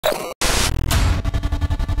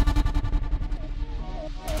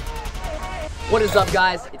What is up,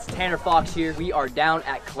 guys? It's TFox here. We are down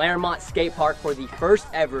at Clairemont Skatepark for the first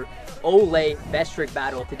ever OHLAY Best Trick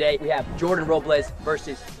Battle. Today we have Jordan Robles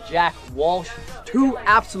versus Jack Walsh, two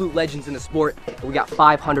absolute legends in the sport. We got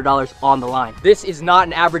 $500 on the line. This is not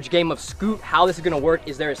an average game of scoot. How this is gonna work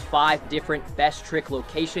is there is 5 different best trick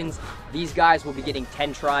locations. These guys will be getting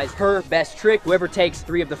 10 tries per best trick. Whoever takes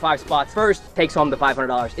 3 of the 5 spots first takes home the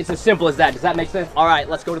 $500. It's as simple as that. Does that make sense? All right,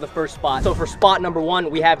 let's go to the first spot. So for spot number 1,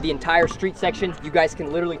 we have the entire street section. You guys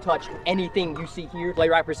can literally touch anything you see here. Play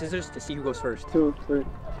rock, paper, scissors to see who goes first. 2, 3.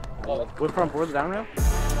 What front board, the down rail?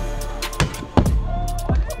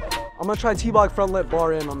 I'm gonna try T-Bog front lip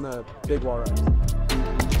bar in on the big wall right.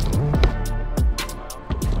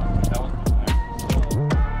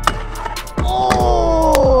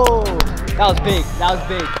 Oh! That was big. That was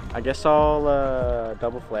big. I guess I'll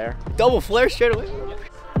double flare. Double flare straight away.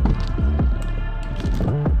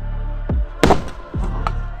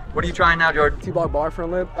 What are you trying now, Jordan? T-Bog bar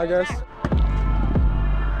front lip, I guess.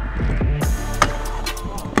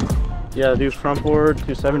 Yeah, do front board,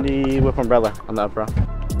 270 whip umbrella on the up row.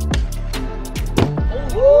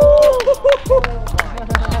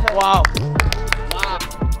 Wow.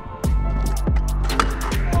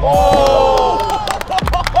 Oh!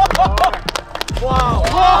 Wow.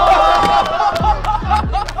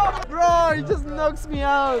 Bro, he just knocks me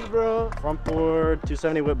out, bro. Front board,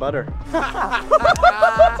 270 whip butter. No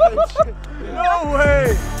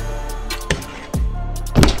way.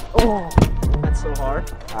 Oh, that's so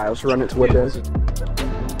hard. All right, let's run it to whip in.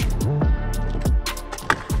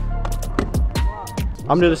 I'm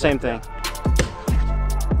gonna do the same thing.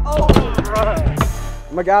 Oh, right.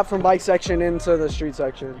 I'm a gap from bike section into the street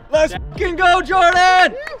section. Let's fucking go,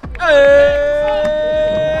 Jordan!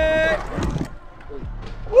 Hey!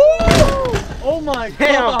 Woo! Oh my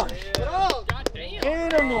gosh.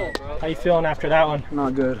 Animal. How you feeling after that one?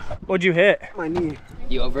 Not good. What'd you hit? My knee.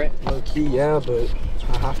 You over it? Low key, yeah, but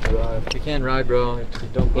I have to ride. You can't ride, bro.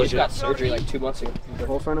 Don't You push just it. got surgery like 2 months ago. The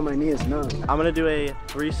whole front of my knee is numb. I'm gonna do a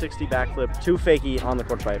 360 backflip, 2 fakie on the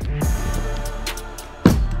quarter pipe.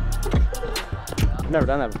 I've never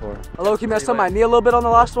done that before. I low-key messed up my knee a little bit on the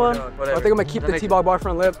last one. Whatever. I think I'm gonna keep the T-Bog bar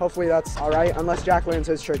front lip. Hopefully that's all right. Unless Jack lands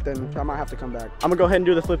his trick, then I might have to come back. I'm gonna go ahead and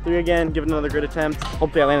do the flip 3 again, give it another good attempt.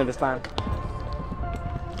 Hopefully I land it this time.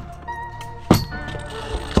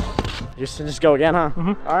 Just go again, huh?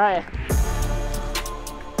 Mm-hmm. All right.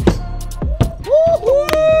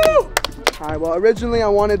 All right, well, originally I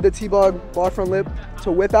wanted the T-Bog bar front lip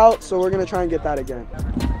to whip out, so we're gonna try and get that again.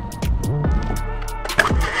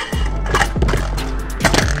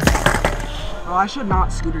 Oh, I should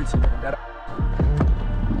not scooter today.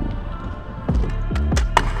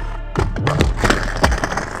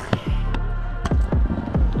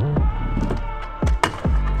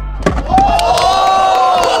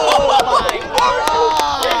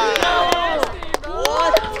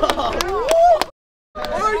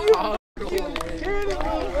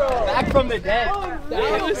 Back from the dead.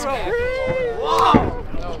 That was crazy. Wow.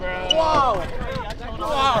 Wow.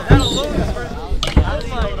 Wow. That alone is for... Oh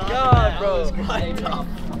my god, bro.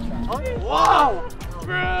 Wow.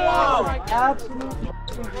 Wow. Absolutely.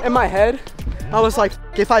 In my head, I was like,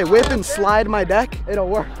 if I whip and slide my deck, it'll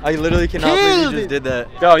work. I literally cannot believe you just did that.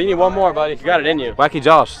 Yo, you need one more, buddy. You got it in you. Wacky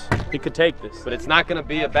Josh, he could take this, but it's not gonna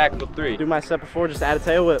be a backflip 3. Do my step before, just add a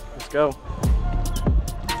tail whip. Let's go.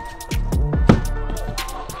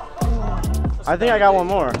 I think I got one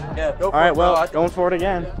more. Yeah, go for All right, it, bro. well, going for it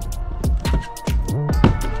again.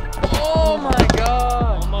 Oh my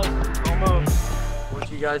god. Almost.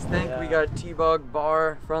 What you guys think? We got T-Bog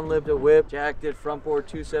bar, front lip to whip. Jack did front board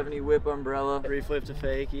 270 whip umbrella. 3 flip to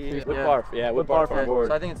fakie. Whip bar, yeah, whip bar front board.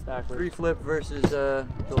 So I think it's 3 flip versus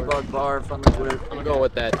T-Bog bar, front lip whip. I'm going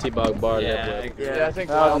with that T-Bog bar. Yeah, I think That was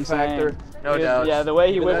wow insane. factor. no doubt. Yeah, the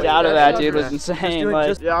way he whipped out of that, dude, was insane.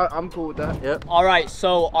 Like, Yeah, I'm cool with that. Yep. All right,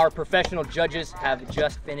 so our professional judges have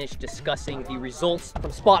just finished discussing the results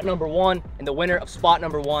from spot number 1, and the winner of spot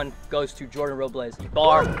number 1 goes to Jordan Robles.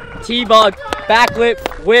 Bar, T-Bug, backflip,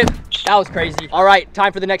 whip. That was crazy. All right,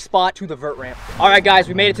 time for the next spot, to the vert ramp. All right, guys,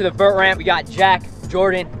 we made it to the vert ramp. We got Jack,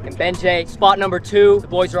 Jordan, and Benjay. Spot number 2, the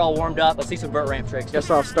boys are all warmed up. Let's see some vert ramp tricks. guess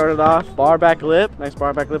I'll start it off. Bar back lip, nice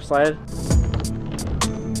bar back lip slide.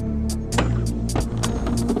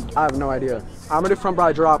 I have no idea. I'm gonna do front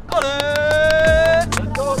bri drop. Let's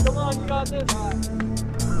go, come on, you got this.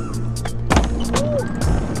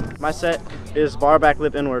 My set is bar back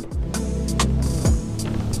lip inward.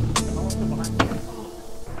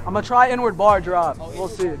 I'm gonna try inward bar drop. We'll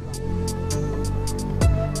see.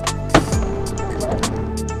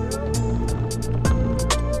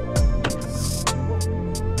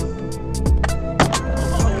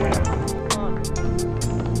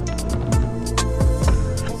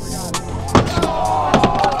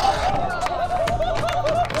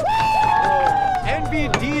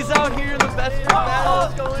 out here. The best trick battle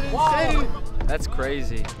is going insane. That's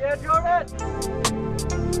crazy. Yeah,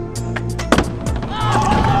 Jordan.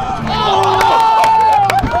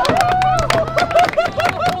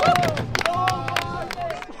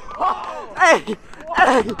 Hey!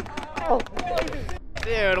 Hey!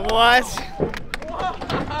 Dude, what?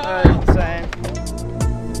 That is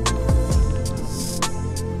insane.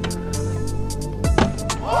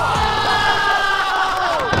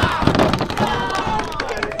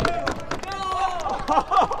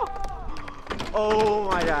 Oh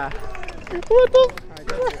my god. What the?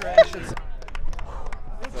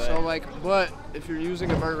 So like, but if you're using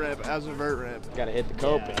a vert ramp as a vert ramp, Gotta hit the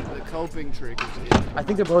coping. the coping trick is I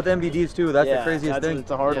think they're both MVDs too. That's the craziest thing.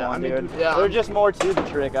 It's a hard one, I mean, dude. yeah. There's just more to the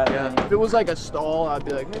trick, I think. if it was like a stall, I'd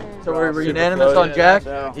be like, So we're Super unanimous close. on Jack?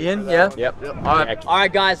 Yeah. Ian? Yeah? Yep. All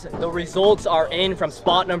right, guys, the results are in from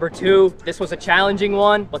spot number 2. This was a challenging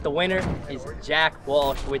one, but the winner is Jack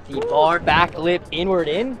Walsh with the bar back lip inward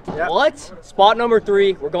in. Yep. What? Spot number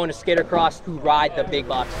 3, we're going to skater cross to ride the big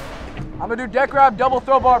box. I'm gonna do deck grab, double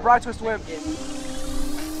throw bar, bride twist whip.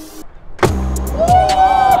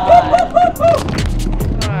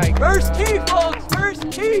 First key, folks!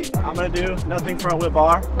 First key! I'm gonna do nothing front whip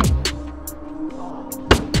bar.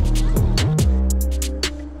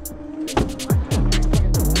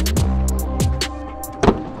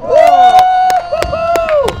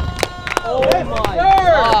 Oh my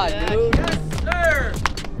God, dude.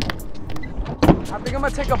 I think I'm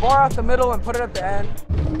gonna take a bar off the middle and put it at the end.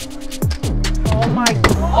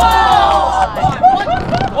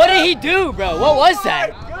 What did he do, bro? What was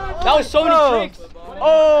that? That was so many tricks.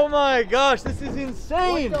 Oh my gosh, this is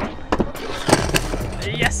insane!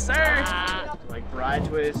 Yes, sir. Like bride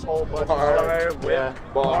twist, whole bunch Bar, whip,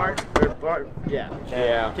 bar. Yeah.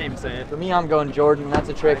 Yeah. Can't even say it. For me, I'm going Jordan. That's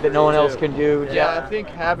a trick that no one else can do. yeah, I think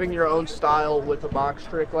having your own style with a box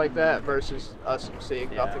trick like that versus us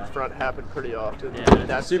seeing nothing front happen pretty often. Yeah,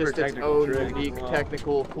 That's super just its technical own trick. unique,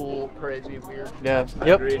 technical, cool, crazy, weird. Yeah.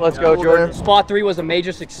 Yep, let's go, Cool, Jordan. man. Spot 3 was a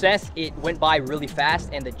major success. It went by really fast,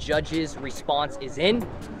 and the judges' response is in.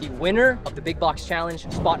 The winner of the Big Box Challenge,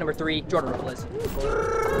 spot number 3, Jordan Robles.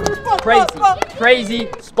 Crazy, crazy.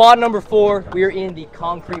 Spot number 4, we are in the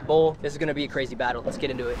concrete bowl. This is gonna be a crazy battle. Let's get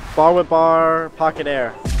into it. Bar whip bar, pocket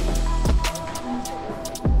air.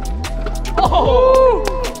 Oh!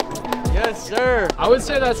 Yes, sir. I would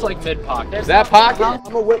say that's like mid pocket. Is that pocket? I'm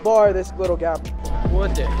gonna whip bar this little gap.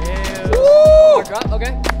 What the hell? Woo! Drop,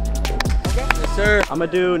 okay. Yes, sir. I'm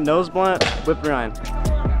gonna do nose blunt, whip grind.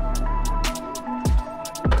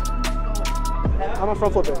 I'm gonna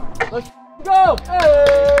front flip it. Go!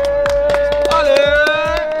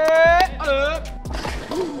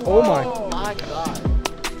 Oh my. My God.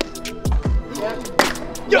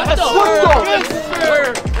 Yes,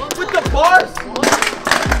 sir. With the bars.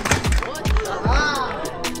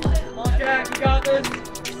 Come on, Jack, you got this.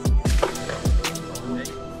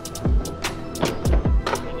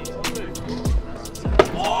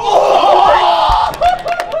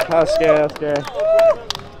 That's scary, that's scary.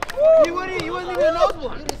 You wasn't even a nose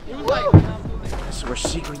blunt. He was like, So we're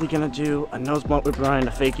secretly gonna do a nose blunt whip grind,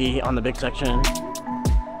 a fakie on the big section.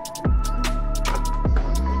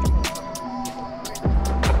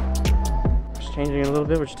 Just changing it a little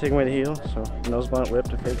bit, we're just taking away the heel. So nose blunt whip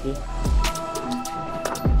to fakie.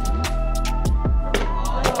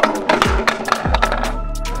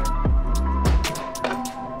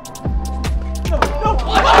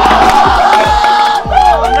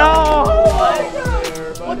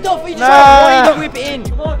 What the fuck? You just tried to whip in.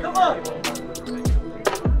 come on, come on.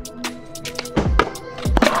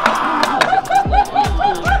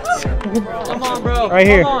 Come on, bro. Right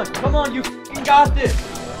here. Come on, you f***ing got this.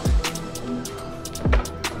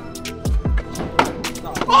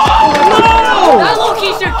 That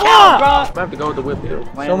low-key should count, bro. I have to go with the whip here.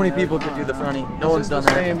 So many people could do the fronty. No one's done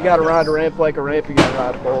that. You gotta ride a ramp like a ramp, you gotta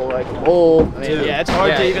ride a bowl like a bowl. I mean, Yeah, it's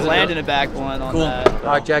hard to even land in a back blunt on Cool. that. All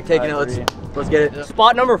right, Jack, taking it. Let's get it.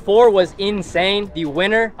 Spot number 4 was insane. The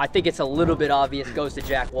winner, I think it's a little bit obvious, goes to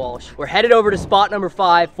Jack Walsh. We're headed over to spot number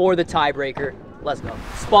 5 for the tiebreaker. Let's go.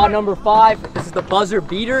 Spot number 5, this is the buzzer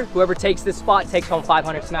beater. Whoever takes this spot takes home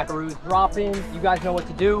 500 smackaroos. Drop in, you guys know what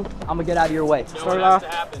to do. I'm gonna get out of your way. Start it off,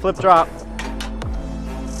 flip drop.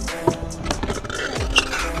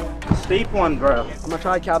 Steep one, bro. I'm gonna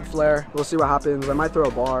try cab flare. We'll see what happens. I might throw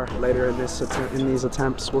a bar later in these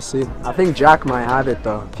attempts. We'll see. I think Jack might have it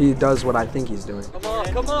though. If he does what I think he's doing. Come on,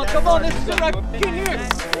 come on, come on. This is what I can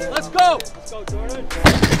hear. Let's go. Let's go, Jordan.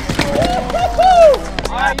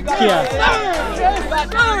 All right, you got it.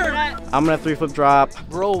 Yes, sir. I'm gonna 3 flip drop.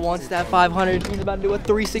 Bro wants that 500. He's about to do a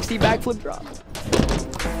 360 backflip drop.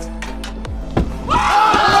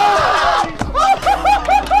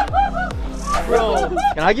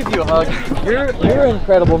 Can I give you a hug? You're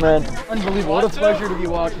incredible, man. Unbelievable. What a pleasure to be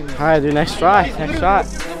watching. All right, dude, next try, next shot.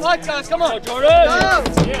 Come on, guys, come on. Jordan!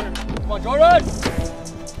 Yeah. Come on, Jordan!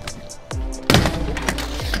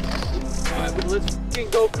 Alright, let's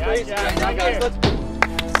go crazy. Yeah, guys, let's go.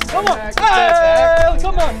 Come on! Hey,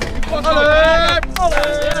 come on!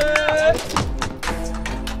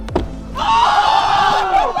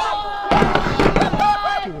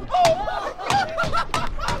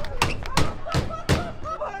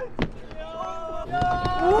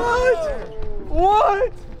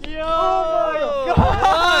 What? Yo! Oh my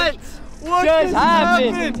God! What just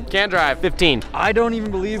happened? Can't drive, 15. I don't even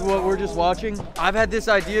believe what we're just watching. I've had this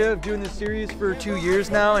idea of doing this series for 2 years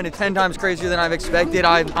now, and it's 10 times crazier than I've expected.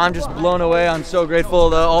 I'm just blown away. I'm so grateful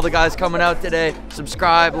to all the guys coming out today.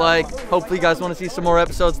 Subscribe, like. Hopefully you guys want to see some more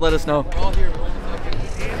episodes. Let us know.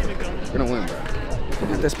 We're gonna win, bro.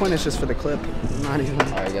 At this point, it's just for the clip. Not even.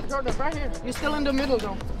 Jordan, right here. You're still in the middle,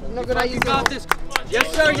 though. No good how you got this. Yes,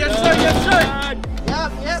 sir. Yes, sir. Yes, sir.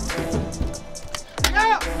 Yep, yep.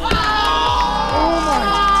 Yeah. Oh my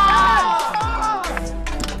God.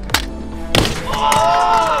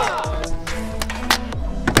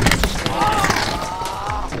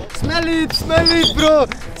 Smell it, bro.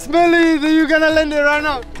 Smell it. You're gonna land it right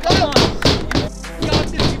now. Come on. You got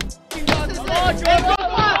this. You got this. Come on, Jordan. Come on.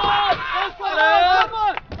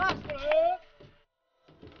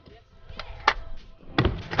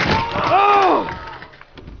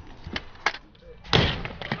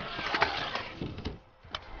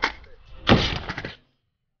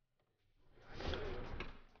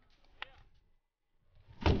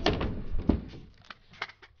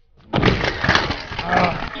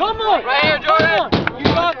 Come on! Right here, Jordan! You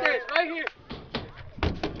got this, right here!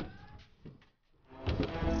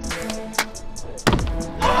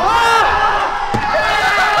 Oh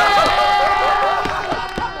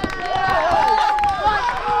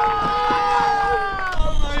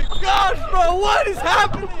my gosh, bro! What is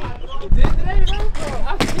happening?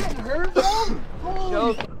 I'm getting hurt,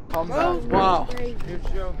 bro! Wow.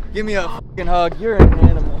 Give me a fucking hug. You're an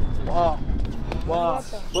animal. Wow. Wow.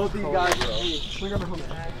 Both of you guys.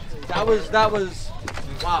 That was,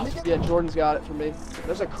 wow. Yeah, Jordan's got it for me.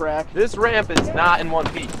 There's a crack. This ramp is not in one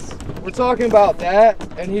piece. We're talking about that,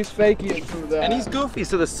 and he's faking it through that. And he's goofy,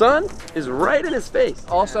 so the sun is right in his face.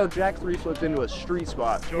 Also, Jack 3-flipped into a street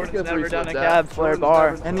spot. Jordan's never done a cab flare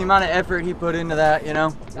bar. And the amount of effort he put into that, you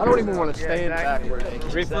know? I don't even want to stand backward.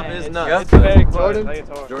 Free flip is nuts. Jordan? Yeah,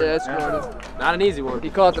 it's Jordan. Not an easy one. He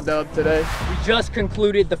caught the dub today. We just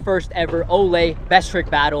concluded the first ever OHLAY Best Trick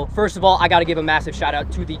Battle. First of all, I gotta give a massive shout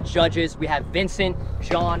out to the judges. We have Vincent,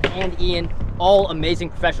 Sean, and Ian, all amazing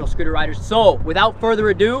professional scooter riders. So without further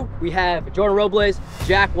ado, we have Jordan Robles,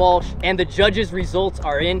 Jack Walsh, and the judges' results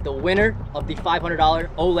are in. The winner of the $500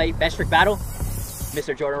 OHLAY Best Trick Battle,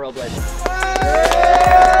 Mr. Jordan Robles.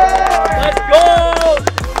 Let's go!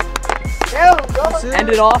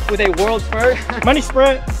 Ended off with a world's first. Money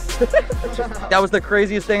spread. That was the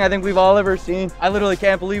craziest thing I think we've all ever seen. I literally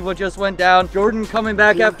can't believe what just went down. Jordan coming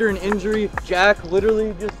back after an injury. Jack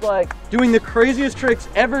literally just like doing the craziest tricks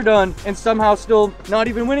ever done and somehow still not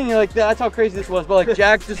even winning. Like, that's how crazy this was. But like,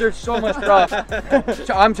 Jack deserves so much props.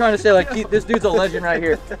 I'm trying to say, like, this dude's a legend right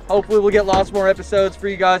here. Hopefully we'll get lots more episodes for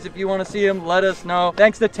you guys. If you want to see him, let us know.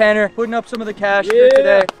 Thanks to Tanner putting up some of the cash here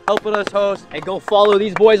today, helping us host. And go follow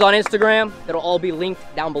these boys on Instagram. It'll all be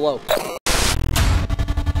linked down below.